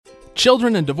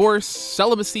Children and divorce,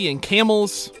 celibacy and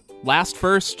camels, last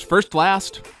first, first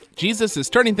last. Jesus is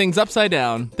turning things upside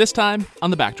down, this time on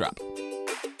The Backdrop.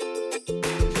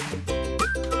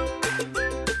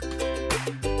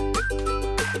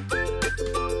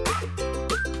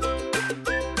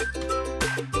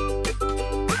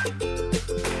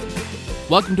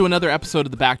 Welcome to another episode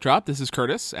of The Backdrop. This is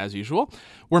Curtis, as usual.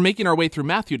 We're making our way through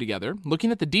Matthew together, looking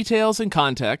at the details and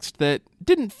context that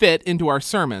didn't fit into our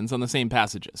sermons on the same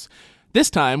passages. This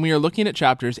time, we are looking at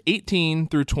chapters 18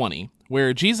 through 20,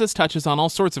 where Jesus touches on all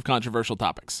sorts of controversial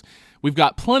topics. We've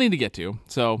got plenty to get to,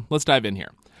 so let's dive in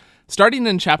here. Starting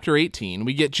in chapter 18,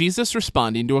 we get Jesus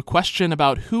responding to a question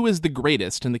about who is the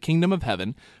greatest in the kingdom of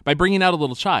heaven by bringing out a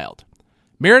little child.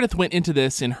 Meredith went into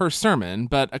this in her sermon,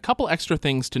 but a couple extra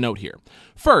things to note here.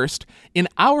 First, in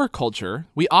our culture,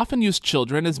 we often use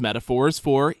children as metaphors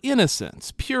for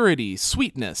innocence, purity,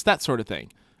 sweetness, that sort of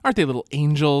thing. Aren't they little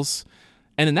angels?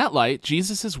 And in that light,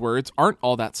 Jesus' words aren't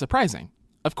all that surprising.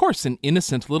 Of course, an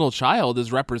innocent little child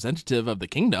is representative of the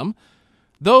kingdom.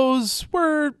 Those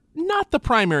were not the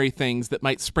primary things that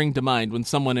might spring to mind when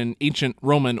someone in ancient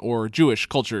Roman or Jewish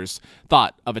cultures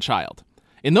thought of a child.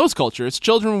 In those cultures,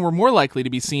 children were more likely to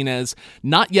be seen as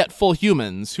not yet full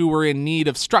humans who were in need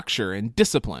of structure and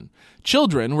discipline.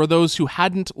 Children were those who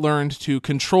hadn't learned to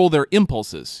control their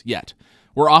impulses yet,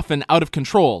 were often out of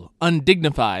control,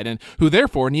 undignified, and who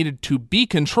therefore needed to be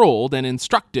controlled and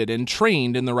instructed and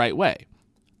trained in the right way.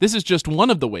 This is just one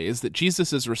of the ways that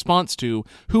Jesus' response to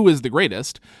who is the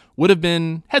greatest would have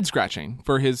been head-scratching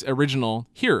for his original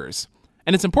hearers.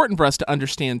 And it's important for us to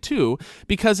understand, too,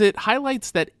 because it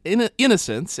highlights that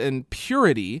innocence and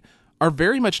purity are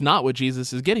very much not what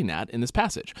Jesus is getting at in this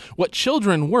passage. What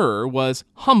children were was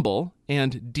humble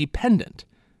and dependent.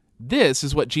 This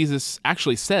is what Jesus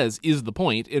actually says is the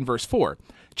point in verse 4.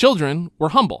 Children were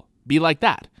humble. Be like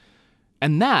that.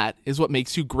 And that is what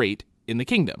makes you great in the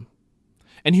kingdom.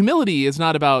 And humility is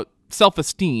not about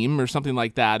self-esteem or something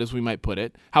like that, as we might put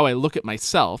it, how I look at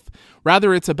myself.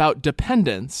 Rather, it's about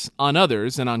dependence on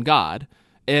others and on God,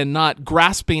 and not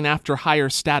grasping after higher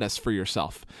status for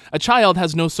yourself. A child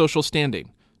has no social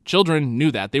standing. Children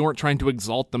knew that. They weren't trying to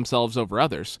exalt themselves over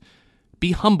others.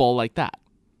 Be humble like that.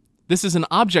 This is an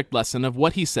object lesson of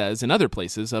what he says in other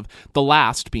places of the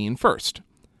last being first.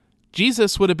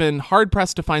 Jesus would have been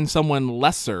hard-pressed to find someone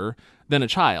lesser than a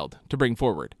child to bring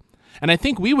forward. And I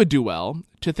think we would do well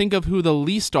to think of who the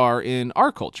least are in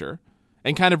our culture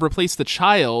and kind of replace the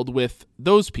child with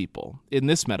those people in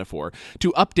this metaphor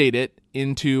to update it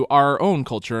into our own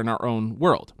culture and our own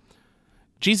world.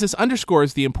 Jesus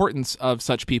underscores the importance of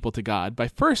such people to God by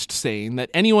first saying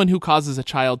that anyone who causes a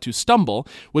child to stumble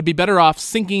would be better off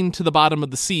sinking to the bottom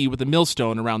of the sea with a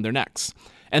millstone around their necks,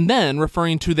 and then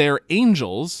referring to their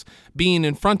angels being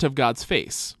in front of God's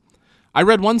face. I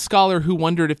read one scholar who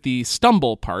wondered if the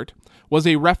stumble part was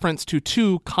a reference to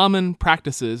two common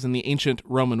practices in the ancient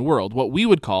Roman world, what we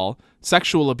would call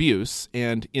sexual abuse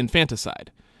and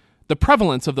infanticide. The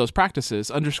prevalence of those practices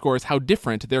underscores how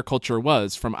different their culture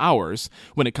was from ours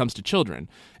when it comes to children,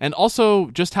 and also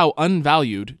just how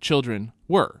unvalued children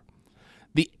were.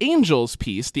 The angels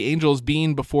piece, the angels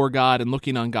being before God and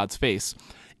looking on God's face,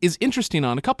 is interesting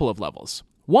on a couple of levels.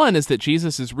 One is that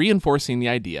Jesus is reinforcing the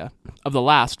idea of the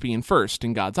last being first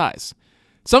in God's eyes.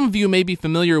 Some of you may be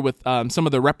familiar with some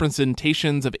of the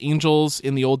representations of angels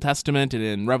in the Old Testament and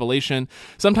in Revelation.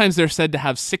 Sometimes they're said to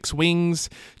have 6 wings,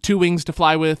 2 wings to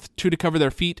fly with, 2 to cover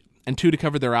their feet, and 2 to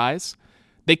cover their eyes.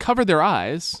 They cover their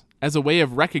eyes as a way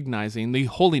of recognizing the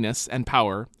holiness and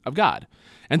power of God.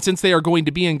 And since they are going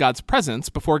to be in God's presence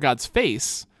before God's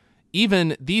face,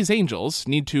 even these angels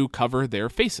need to cover their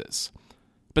faces.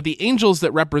 But the angels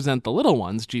that represent the little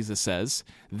ones, Jesus says,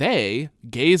 they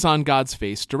gaze on God's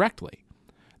face directly.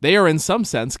 They are in some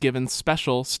sense given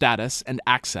special status and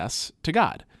access to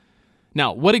God.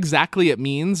 Now, what exactly it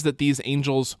means that these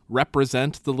angels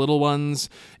represent the little ones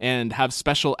and have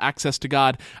special access to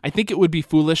God, I think it would be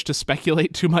foolish to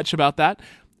speculate too much about that.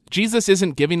 Jesus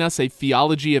isn't giving us a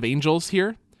theology of angels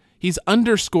here. He's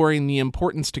underscoring the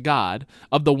importance to God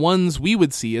of the ones we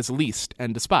would see as least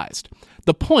and despised.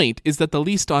 The point is that the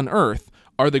least on earth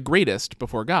are the greatest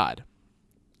before God.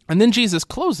 And then Jesus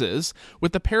closes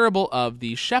with the parable of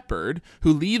the shepherd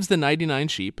who leaves the 99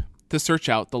 sheep to search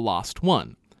out the lost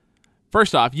one.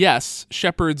 First off, yes,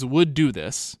 shepherds would do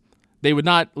this. They would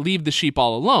not leave the sheep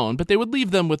all alone, but they would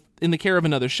leave them in the care of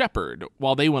another shepherd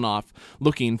while they went off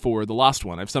looking for the lost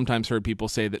one. I've sometimes heard people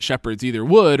say that shepherds either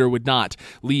would or would not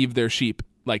leave their sheep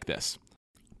like this.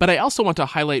 But I also want to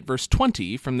highlight verse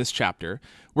 20 from this chapter,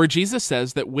 where Jesus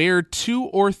says that where 2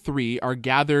 or 3 are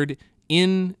gathered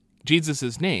in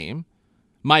Jesus' name,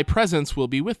 my presence will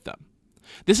be with them.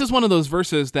 This is one of those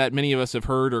verses that many of us have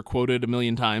heard or quoted a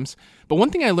million times, but one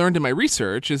thing I learned in my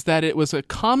research is that it was a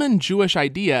common Jewish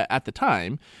idea at the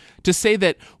time to say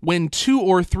that when 2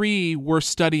 or 3 were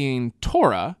studying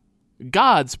Torah,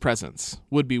 God's presence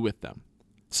would be with them.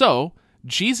 So,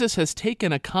 Jesus has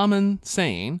taken a common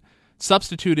saying,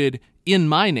 substituted in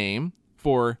my name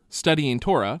for studying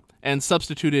Torah, and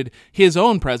substituted his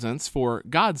own presence for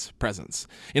God's presence.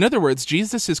 In other words,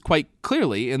 Jesus is quite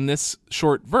clearly, in this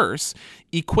short verse,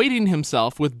 equating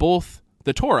himself with both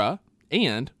the Torah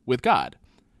and with God.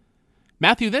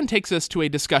 Matthew then takes us to a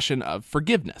discussion of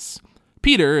forgiveness.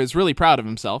 Peter is really proud of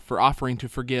himself for offering to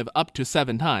forgive up to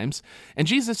 7 times, and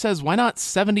Jesus says, why not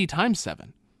 70 times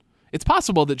 7? It's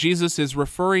possible that Jesus is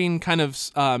referring kind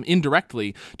of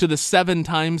indirectly to the 7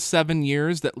 times 7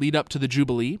 years that lead up to the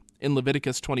Jubilee in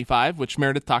Leviticus 25, which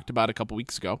Meredith talked about a couple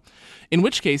weeks ago, in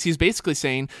which case he's basically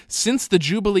saying, since the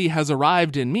Jubilee has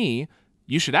arrived in me,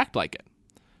 you should act like it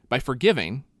by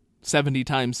forgiving 70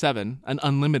 times 7, an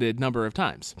unlimited number of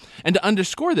times. And to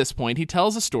underscore this point, he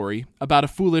tells a story about a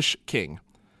foolish king.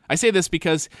 I say this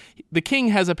because the king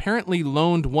has apparently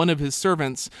loaned one of his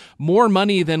servants more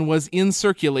money than was in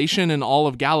circulation in all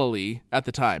of Galilee at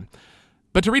the time.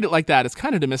 But to read it like that is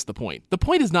kind of to miss the point. The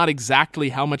point is not exactly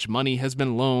how much money has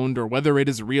been loaned or whether it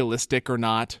is realistic or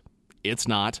not. It's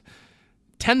not.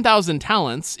 10,000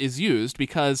 talents is used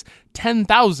because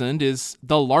 10,000 is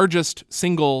the largest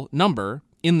single number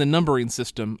in the numbering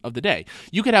system of the day.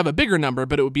 You could have a bigger number,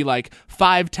 but it would be like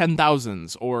 5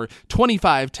 10,000s or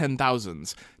 25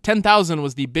 10,000s. 10,000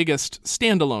 was the biggest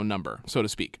standalone number, so to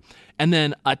speak. And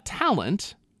then a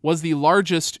talent was the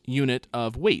largest unit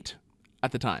of weight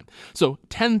at the time. So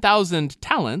 10,000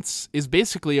 talents is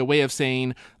basically a way of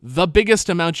saying the biggest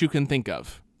amount you can think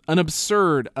of, an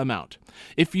absurd amount.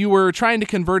 If you were trying to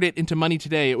convert it into money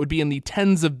today, it would be in the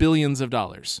tens of billions of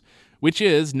dollars, which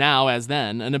is, now as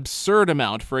then, an absurd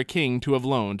amount for a king to have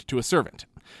loaned to a servant.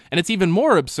 And it's even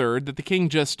more absurd that the king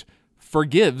just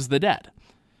forgives the debt,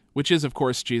 which is, of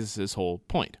course, Jesus' whole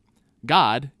point.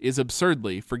 God is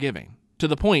absurdly forgiving, to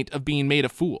the point of being made a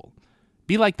fool.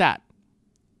 Be like that.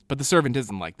 But the servant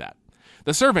isn't like that.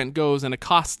 The servant goes and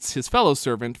accosts his fellow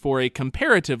servant for a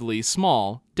comparatively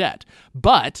small debt.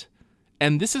 But,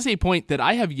 and this is a point that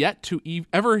I have yet to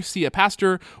ever see a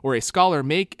pastor or a scholar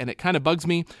make, and it kind of bugs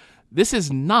me, this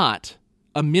is not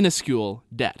a minuscule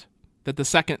debt that the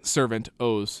second servant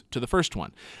owes to the first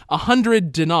one.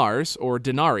 100 dinars, or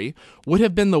denarii, would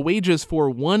have been the wages for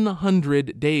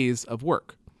 100 days of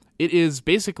work. It is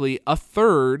basically a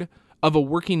third of a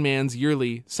working man's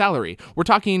yearly salary. We're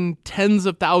talking tens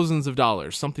of thousands of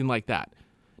dollars, something like that.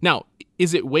 Now,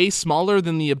 is it way smaller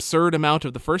than the absurd amount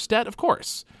of the first debt? Of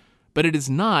course. But it is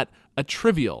not a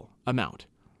trivial amount.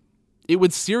 It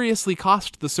would seriously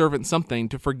cost the servant something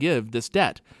to forgive this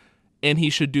debt, and he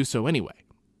should do so anyway,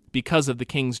 because of the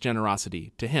king's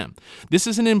generosity to him. This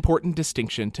is an important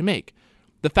distinction to make.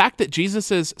 The fact that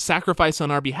Jesus' sacrifice on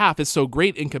our behalf is so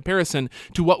great in comparison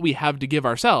to what we have to give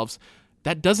ourselves,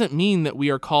 that doesn't mean that we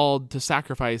are called to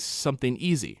sacrifice something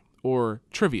easy or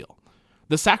trivial.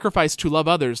 The sacrifice to love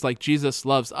others like Jesus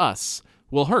loves us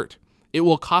will hurt. It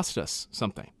will cost us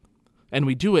something. And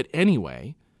we do it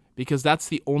anyway, because that's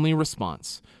the only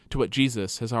response to what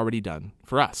Jesus has already done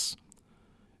for us.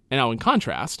 And now, in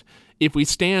contrast, if we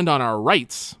stand on our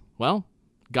rights, well,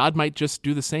 God might just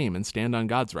do the same and stand on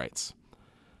God's rights.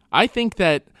 I think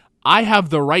that I have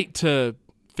the right to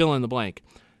fill in the blank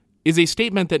is a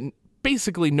statement that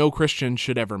basically no Christian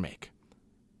should ever make.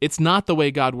 It's not the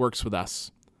way God works with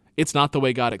us. It's not the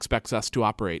way God expects us to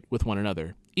operate with one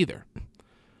another either.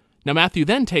 Now, Matthew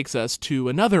then takes us to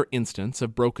another instance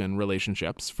of broken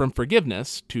relationships, from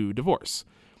forgiveness to divorce.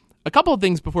 A couple of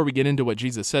things before we get into what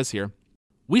Jesus says here.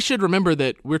 We should remember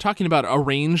that we're talking about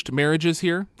arranged marriages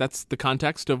here. That's the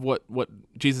context of what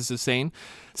Jesus is saying.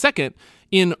 Second,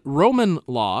 in Roman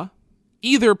law,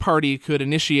 either party could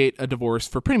initiate a divorce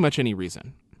for pretty much any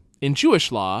reason. In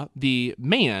Jewish law, the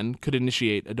man could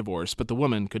initiate a divorce, but the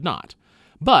woman could not.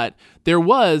 But there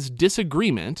was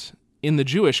disagreement in the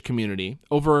Jewish community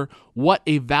over what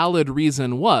a valid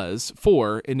reason was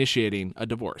for initiating a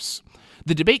divorce.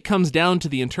 The debate comes down to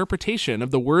the interpretation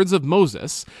of the words of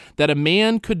Moses that a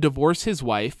man could divorce his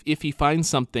wife if he finds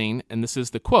something, and this is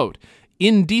the quote,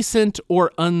 indecent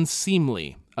or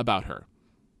unseemly about her.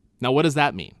 Now, what does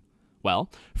that mean? Well,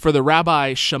 for the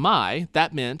Rabbi Shammai,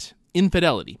 that meant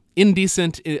infidelity,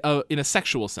 indecent in a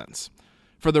sexual sense.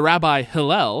 For the Rabbi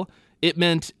Hillel, it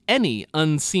meant any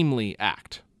unseemly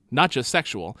act. Not just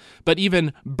sexual, but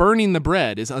even burning the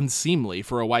bread is unseemly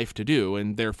for a wife to do,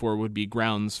 and therefore would be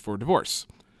grounds for divorce.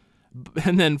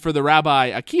 And then for the Rabbi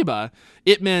Akiba,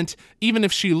 it meant even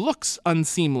if she looks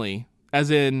unseemly, as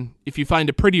in if you find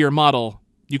a prettier model,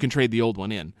 you can trade the old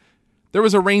one in. There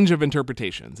was a range of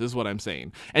interpretations, is what I'm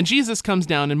saying. And Jesus comes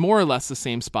down in more or less the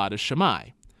same spot as Shammai.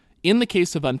 In the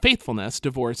case of unfaithfulness,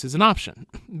 divorce is an option,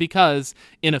 because,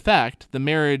 in effect, the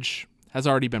marriage has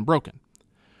already been broken.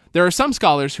 There are some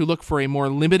scholars who look for a more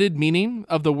limited meaning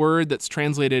of the word that's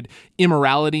translated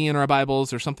immorality in our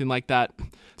Bibles or something like that.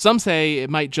 Some say it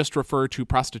might just refer to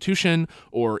prostitution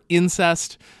or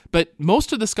incest, but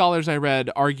most of the scholars I read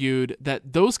argued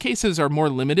that those cases are more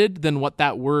limited than what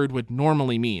that word would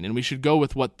normally mean, and we should go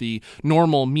with what the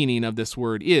normal meaning of this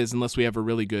word is unless we have a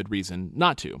really good reason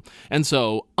not to. And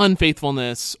so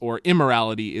unfaithfulness or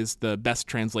immorality is the best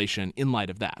translation in light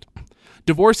of that.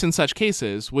 Divorce in such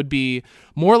cases would be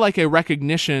more like a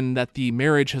recognition that the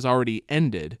marriage has already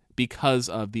ended because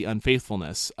of the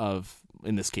unfaithfulness of,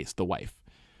 in this case, the wife.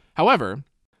 However,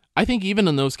 I think even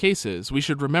in those cases, we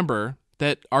should remember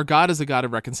that our God is a God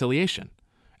of reconciliation,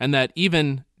 and that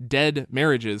even dead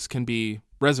marriages can be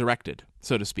resurrected,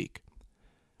 so to speak.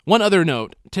 One other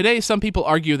note, today some people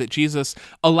argue that Jesus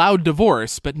allowed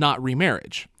divorce but not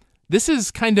remarriage. This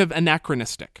is kind of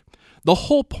anachronistic. The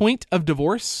whole point of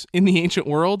divorce in the ancient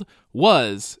world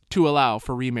was to allow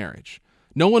for remarriage.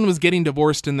 No one was getting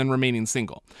divorced and then remaining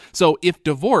single. So if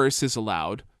divorce is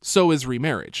allowed, so is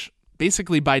remarriage,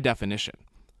 basically by definition.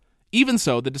 Even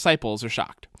so, the disciples are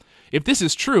shocked. If this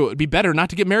is true, it would be better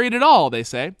not to get married at all, they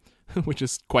say, which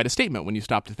is quite a statement when you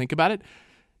stop to think about it.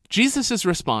 Jesus'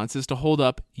 response is to hold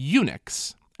up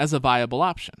eunuchs as a viable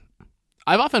option.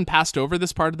 I've often passed over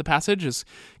this part of the passage as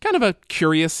kind of a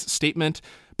curious statement,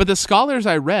 but the scholars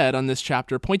I read on this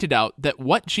chapter pointed out that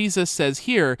what Jesus says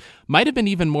here might have been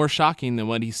even more shocking than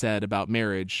what he said about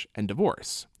marriage and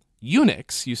divorce.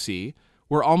 Eunuchs, you see,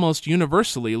 were almost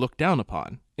universally looked down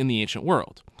upon in the ancient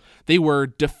world. They were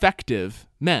defective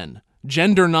men,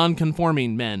 gender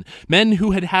nonconforming men, men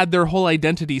who had had their whole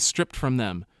identity stripped from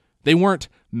them. They weren't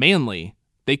manly.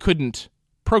 They couldn't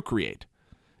procreate.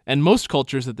 And most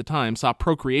cultures at the time saw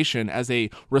procreation as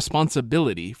a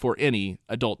responsibility for any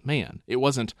adult man. It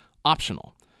wasn't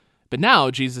optional. But now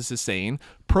Jesus is saying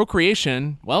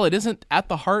procreation, well, it isn't at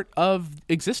the heart of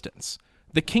existence.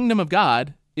 The kingdom of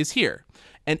God is here,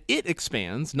 and it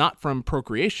expands not from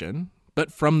procreation,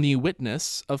 but from the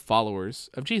witness of followers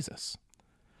of Jesus.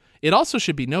 It also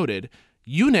should be noted,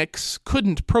 eunuchs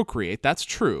couldn't procreate, that's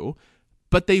true,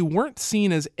 but they weren't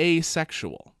seen as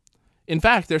asexual. In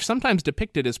fact, they're sometimes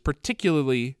depicted as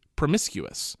particularly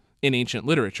promiscuous in ancient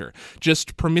literature,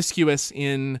 just promiscuous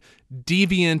in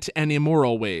deviant and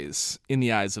immoral ways in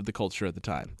the eyes of the culture at the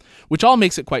time, which all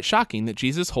makes it quite shocking that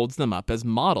Jesus holds them up as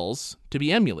models to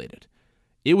be emulated.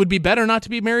 It would be better not to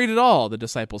be married at all, the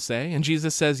disciples say, and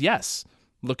Jesus says, yes,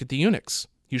 look at the eunuchs.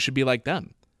 You should be like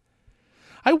them.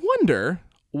 I wonder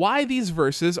why these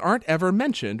verses aren't ever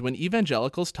mentioned when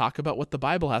evangelicals talk about what the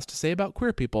Bible has to say about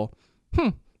queer people.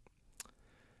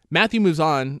 Matthew moves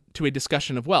on to a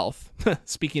discussion of wealth.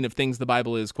 Speaking of things the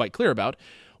Bible is quite clear about,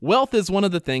 wealth is one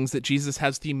of the things that Jesus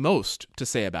has the most to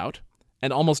say about,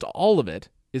 and almost all of it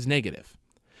is negative.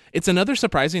 It's another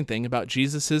surprising thing about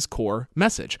Jesus' core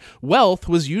message. Wealth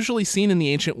was usually seen in the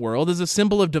ancient world as a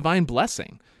symbol of divine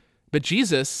blessing, but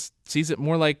Jesus sees it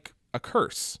more like a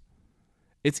curse.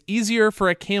 It's easier for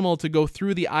a camel to go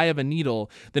through the eye of a needle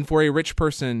than for a rich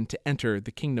person to enter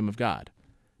the kingdom of God.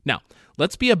 Now,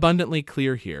 let's be abundantly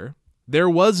clear here. There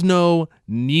was no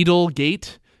needle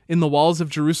gate in the walls of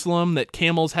Jerusalem that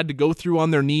camels had to go through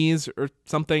on their knees or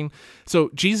something. So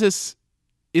Jesus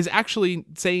is actually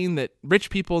saying that rich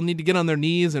people need to get on their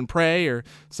knees and pray or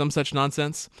some such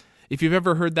nonsense. If you've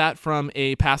ever heard that from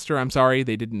a pastor, I'm sorry,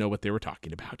 they didn't know what they were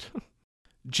talking about.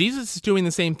 Jesus is doing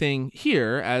the same thing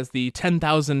here as the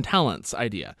 10,000 talents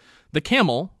idea. The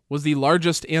camel was the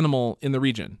largest animal in the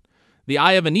region. The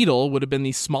eye of a needle would have been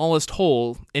the smallest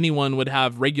hole anyone would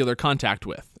have regular contact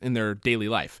with in their daily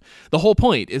life. The whole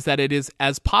point is that it is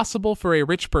as possible for a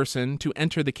rich person to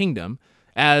enter the kingdom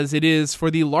as it is for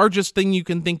the largest thing you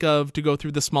can think of to go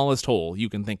through the smallest hole you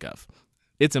can think of.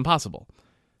 It's impossible,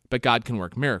 but God can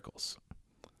work miracles.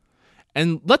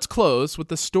 And let's close with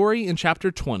the story in chapter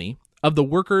 20 of the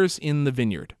workers in the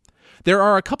vineyard. There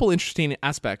are a couple interesting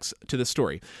aspects to the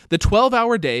story. The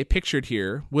 12-hour day pictured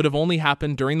here would have only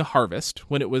happened during the harvest,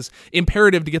 when it was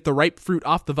imperative to get the ripe fruit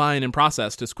off the vine and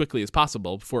processed as quickly as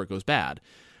possible before it goes bad.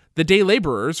 The day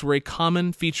laborers were a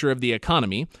common feature of the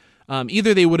economy.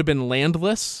 Either they would have been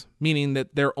landless, meaning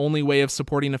that their only way of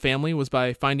supporting a family was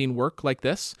by finding work like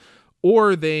this,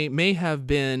 or they may have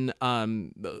been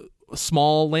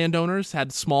small landowners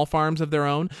had small farms of their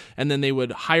own, and then they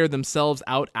would hire themselves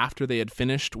out after they had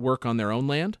finished work on their own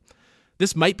land.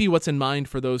 This might be what's in mind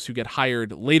for those who get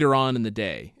hired later on in the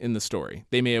day in the story.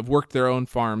 They may have worked their own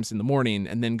farms in the morning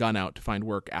and then gone out to find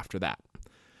work after that.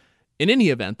 In any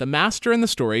event, the master in the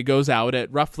story goes out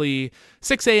at roughly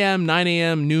 6 a.m., 9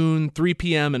 a.m., noon, 3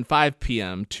 p.m., and 5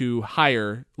 p.m. to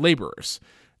hire laborers.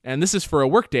 And this is for a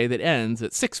workday that ends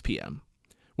at 6 p.m.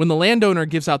 When the landowner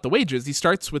gives out the wages, he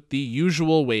starts with the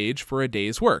usual wage for a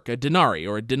day's work, a denarii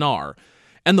or a dinar.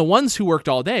 And the ones who worked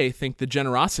all day think the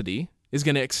generosity is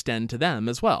going to extend to them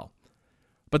as well.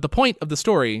 But the point of the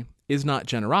story is not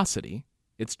generosity,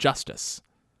 it's justice.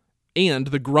 And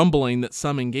the grumbling that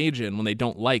some engage in when they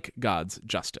don't like God's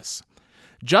justice.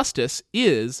 Justice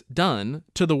is done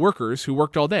to the workers who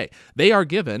worked all day. They are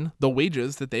given the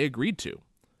wages that they agreed to.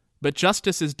 But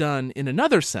justice is done in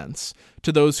another sense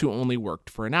to those who only worked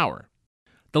for an hour.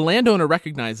 The landowner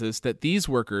recognizes that these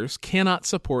workers cannot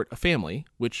support a family,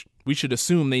 which we should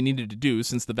assume they needed to do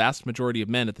since the vast majority of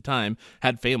men at the time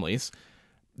had families.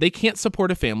 They can't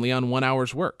support a family on 1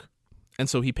 hour's work, and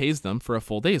so he pays them for a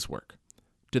full day's work.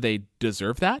 Do they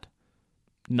deserve that?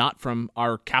 Not from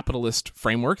our capitalist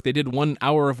framework. They did 1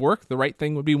 hour of work. The right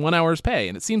thing would be 1 hour's pay.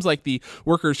 And it seems like the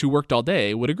workers who worked all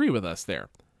day would agree with us there.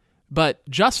 But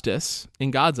justice,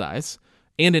 in God's eyes,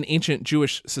 and in ancient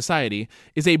Jewish society,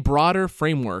 is a broader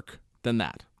framework than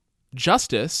that.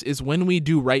 Justice is when we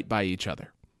do right by each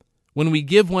other, when we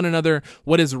give one another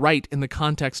what is right in the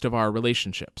context of our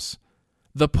relationships.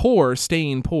 The poor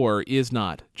staying poor is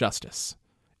not justice.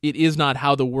 It is not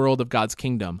how the world of God's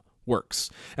kingdom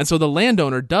works. And so the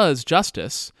landowner does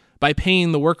justice by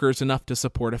paying the workers enough to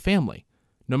support a family,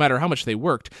 no matter how much they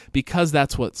worked, because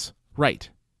that's what's right,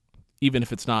 even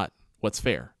if it's not what's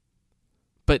fair.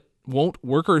 But won't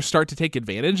workers start to take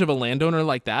advantage of a landowner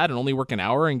like that and only work an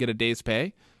hour and get a day's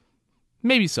pay?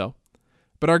 Maybe so.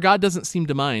 But our God doesn't seem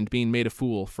to mind being made a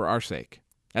fool for our sake,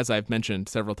 as I've mentioned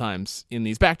several times in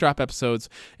these backdrop episodes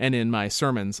and in my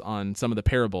sermons on some of the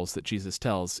parables that Jesus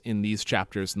tells in these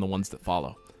chapters and the ones that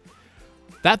follow.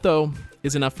 That, though,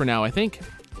 is enough for now, I think.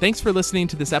 Thanks for listening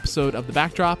to this episode of The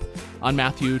Backdrop on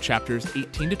Matthew chapters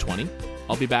 18 to 20.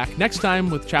 I'll be back next time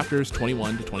with chapters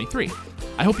 21 to 23.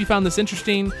 I hope you found this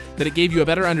interesting, that it gave you a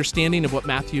better understanding of what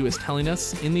Matthew is telling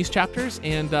us in these chapters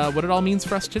and what it all means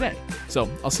for us today. So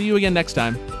I'll see you again next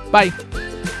time. Bye.